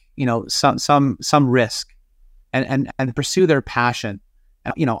take, some risk and pursue their passion.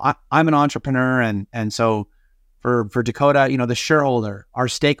 And, I'm an entrepreneur, and so for Dakota, the shareholder, our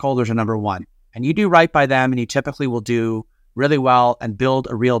stakeholders are number one. And you do right by them, and you typically will do really well and build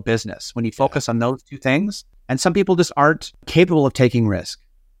a real business when you focus on those 2 things. And some people just aren't capable of taking risk.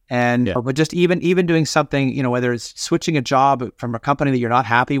 But just even doing something, whether it's switching a job from a company that you're not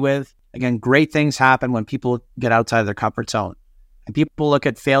happy with, again, great things happen when people get outside of their comfort zone. And people look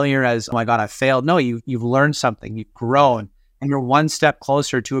at failure as, oh my God, I failed. No, you've learned something, you've grown, and you're one step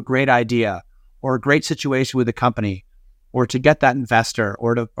closer to a great idea or a great situation with a company, or to get that investor,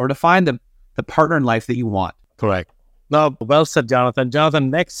 or to find the partner in life that you want. Correct. No, well said, Jonathan. Jonathan,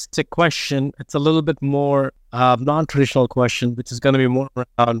 next question. It's a little bit more non-traditional question, which is going to be more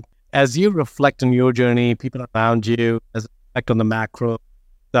around, as you reflect on your journey, people around you, as you reflect on the macro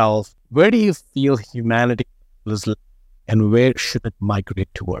self, where do you feel humanity is, and where should it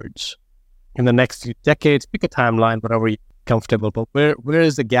migrate towards in the next few decades? Pick a timeline, whatever you're comfortable, but where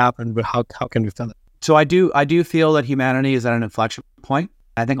is the gap, and how can we fill it? So I do feel that humanity is at an inflection point.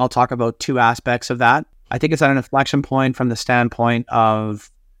 I think I'll talk about two aspects of that. I think it's at an inflection point from the standpoint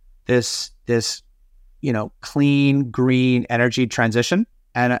of this clean, green energy transition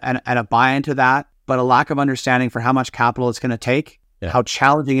and a buy into that, but a lack of understanding for how much capital it's going to take, how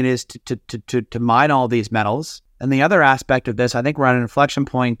challenging it is to mine all these metals. And the other aspect of this, I think we're at an inflection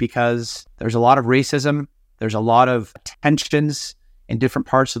point because there's a lot of racism, there's a lot of tensions in different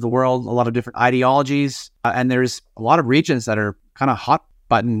parts of the world, a lot of different ideologies, and there's a lot of regions that are kind of hot,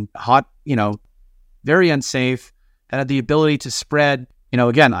 very unsafe, that have the ability to spread.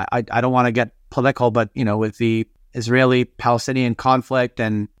 Again, I don't want to get political, but with the Israeli-Palestinian conflict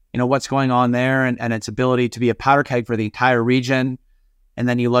and what's going on there, and its ability to be a powder keg for the entire region. And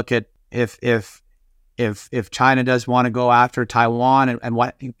then you look at if China does want to go after Taiwan and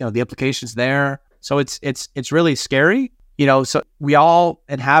what the implications there. So it's really scary. So we all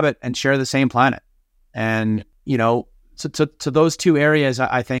inhabit and share the same planet, and so those two areas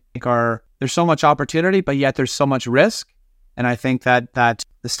I think there's so much opportunity, but yet there's so much risk. And I think that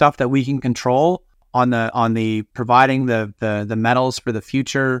the stuff that we can control on the providing the metals for the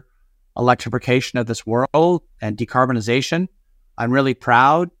future electrification of this world and decarbonization, I'm really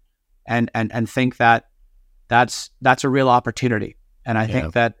proud and think that that's a real opportunity. And I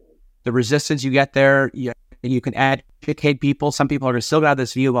think that the resistance you get there, you can educate people. Some people are still going to have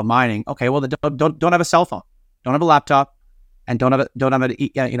this view about mining. Okay, well, don't have a cell phone, don't have a laptop, and don't have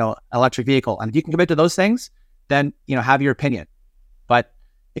an electric vehicle. And if you can commit to those things, then have your opinion. But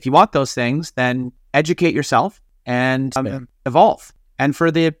if you want those things, then educate yourself and evolve. And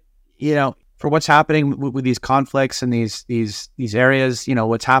for for what's happening with these conflicts and these areas,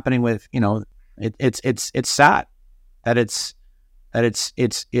 what's happening with it's sad that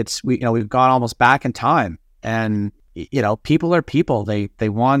we've gone almost back in time. And people are people. They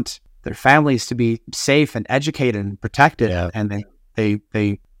want their families to be safe and educated and protected, and they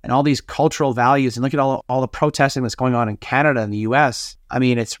and all these cultural values. And look at all the protesting that's going on in Canada and the U.S. I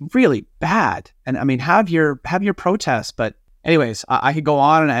mean, it's really bad. And I mean, have your protests. But anyways, I could go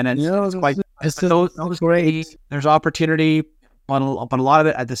on, and it's quite. Those great. There's opportunity on a lot of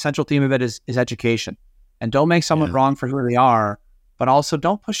it. The central theme of it is education, and don't make someone wrong for who they are, but also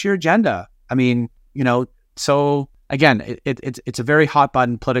don't push your agenda. I mean, So again, it's a very hot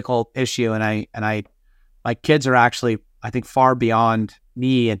button political issue, and my kids are actually, I think, far beyond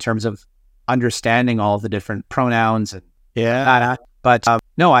me in terms of understanding all of the different pronouns and But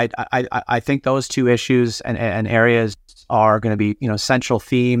no, I think those two issues and areas are going to be central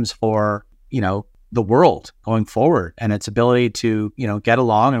themes for the world going forward, and its ability to get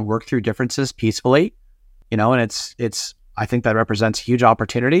along and work through differences peacefully, and it's I think that represents huge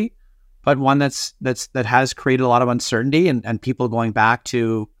opportunity. But one that has created a lot of uncertainty and people going back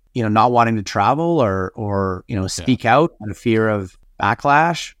to not wanting to travel or speak out out of fear of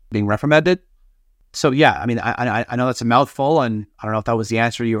backlash, being reprimanded. So I mean, I know that's a mouthful, and I don't know if that was the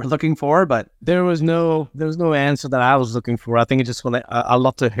answer you were looking for, but there was no answer that I was looking for. I think I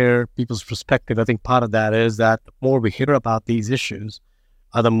love to hear people's perspective. I think part of that is that the more we hear about these issues,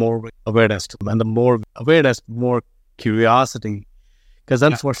 the more awareness to them, and the more awareness, more curiosity. Because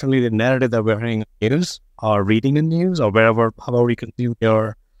unfortunately, the narrative that we're hearing in the news or reading in news or however you consume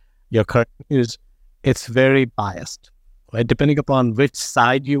your current news, it's very biased, right? Depending upon which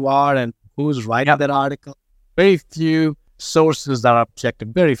side you are and who's writing that article. Very few sources that are objective,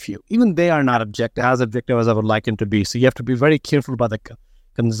 very few. Even they are not as objective as I would like them to be. So you have to be very careful about the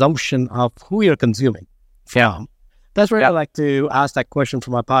consumption of who you're consuming from. That's where I like to ask that question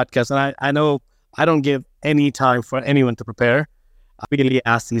for my podcast. And I know I don't give any time for anyone to prepare. I really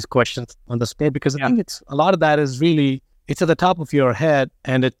ask these questions on the spot because I think a lot of that is really, it's at the top of your head,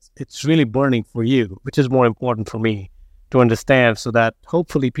 and it's really burning for you, which is more important for me to understand, so that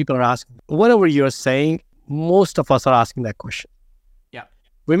hopefully people are asking, whatever you're saying, most of us are asking that question. Yeah.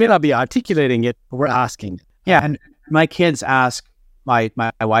 We may not be articulating it, but we're asking it. Yeah. And my kids ask my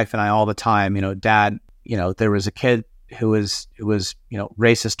wife and I all the time, Dad, there was a kid who was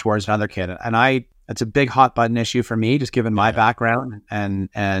racist towards another kid. And it's a big hot button issue for me, just given my background. And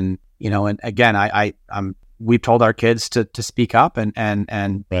again, we've told our kids to speak up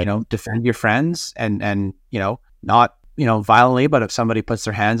and defend your friends and not, violently, but if somebody puts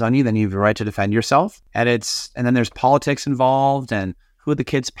their hands on you, then you have the right to defend yourself. And then there's politics involved and who the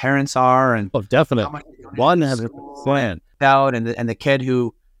kid's parents are. And definitely. One has a plan out. And the kid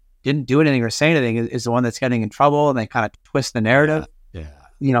who didn't do anything or say anything is the one that's getting in trouble, and they kind of twist the narrative.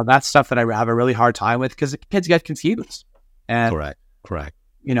 That's stuff that I have a really hard time with because the kids get confused. And correct.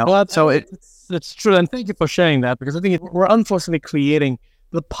 So it's true. And thank you for sharing that, because I think we're unfortunately creating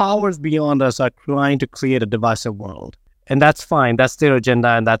the powers beyond us are trying to create a divisive world. And that's fine. That's their agenda,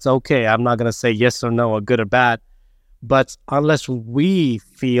 and that's okay. I'm not going to say yes or no or good or bad. But unless we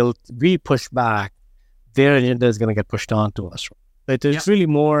feel we push back, their agenda is going to get pushed on to us. It's really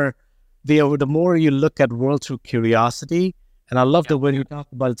more, the more you look at world through curiosity, and I love the way you talk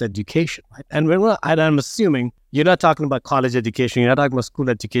about its education. Right? And I'm assuming you're not talking about college education, you're not talking about school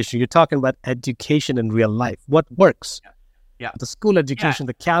education, you're talking about education in real life. What works? Yeah. The school education,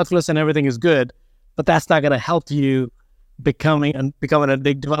 the calculus and everything is good, but that's not going to help you becoming a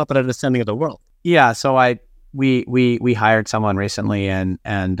big developer understanding of the world. Yeah. So we hired someone recently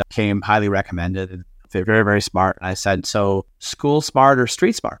and came highly recommended. They're very, very smart. And I said, so school smart or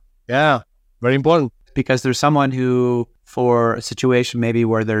street smart? Yeah. Very important. Because there's someone who, for a situation maybe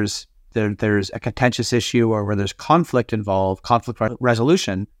where there's a contentious issue or where there's conflict involved, conflict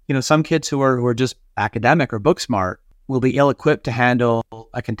resolution, some kids who are just academic or book smart will be ill-equipped to handle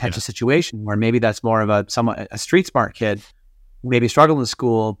a contentious situation where maybe that's more of a street smart kid, maybe struggled in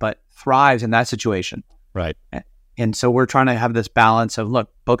school, but thrives in that situation. Right. And so we're trying to have this balance of,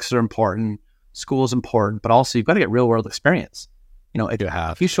 look, books are important, school is important, but also you've got to get real world experience.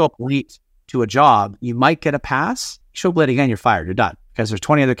 If you show up late to a job, you might get a pass. You show up late again, you're fired, you're done, because there's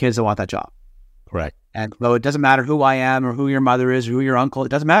 20 other kids that want that job. Correct. And though it doesn't matter who I am or who your mother is or who your uncle, it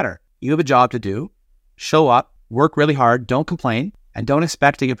doesn't matter. You have a job to do. Show up, work really hard, don't complain, and don't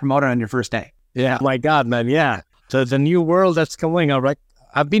expect to get promoted on your first day. Yeah. My God, man. Yeah. So the new world that's coming out, right?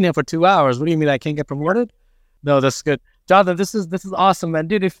 I've been here for 2 hours. What do you mean I can't get promoted? No, that's good. Jonathan, this is awesome, man.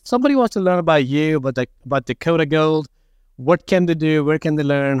 Dude, if somebody wants to learn about you, about Dakota Gold, what can they do? Where can they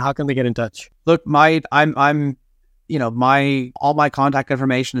learn? How can they get in touch? Look, all my contact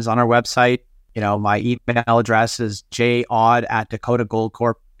information is on our website. My email address is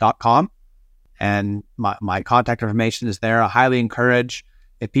jawde@dakotagoldcorp.com. And my contact information is there. I highly encourage,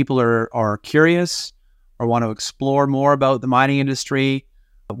 if people are curious or want to explore more about the mining industry,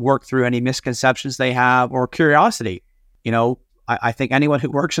 work through any misconceptions they have or curiosity. I think anyone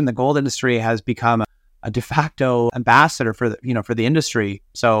who works in the gold industry has become a de facto ambassador for the industry.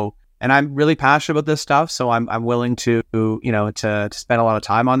 So, and I'm really passionate about this stuff. So I'm willing to spend a lot of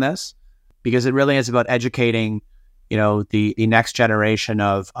time on this, because it really is about educating, the next generation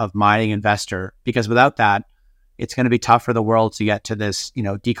of mining investor, because without that, it's going to be tough for the world to get to this,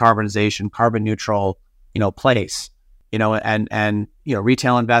 decarbonization, carbon neutral, place, and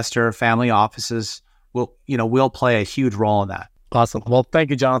retail investor, family offices will play a huge role in that. Awesome. Well,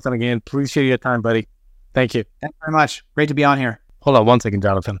 thank you, Jonathan, again. Appreciate your time, buddy. Thank you. Thanks very much. Great to be on here. Hold on one second,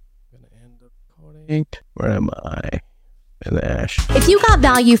 Jonathan. I'm going to end recording. Where am I? If you got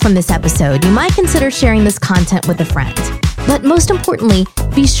value from this episode, you might consider sharing this content with a friend. But most importantly,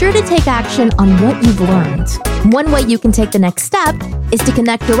 be sure to take action on what you've learned. One way you can take the next step is to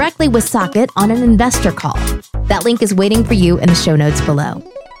connect directly with Saket on an investor call. That link is waiting for you in the show notes below.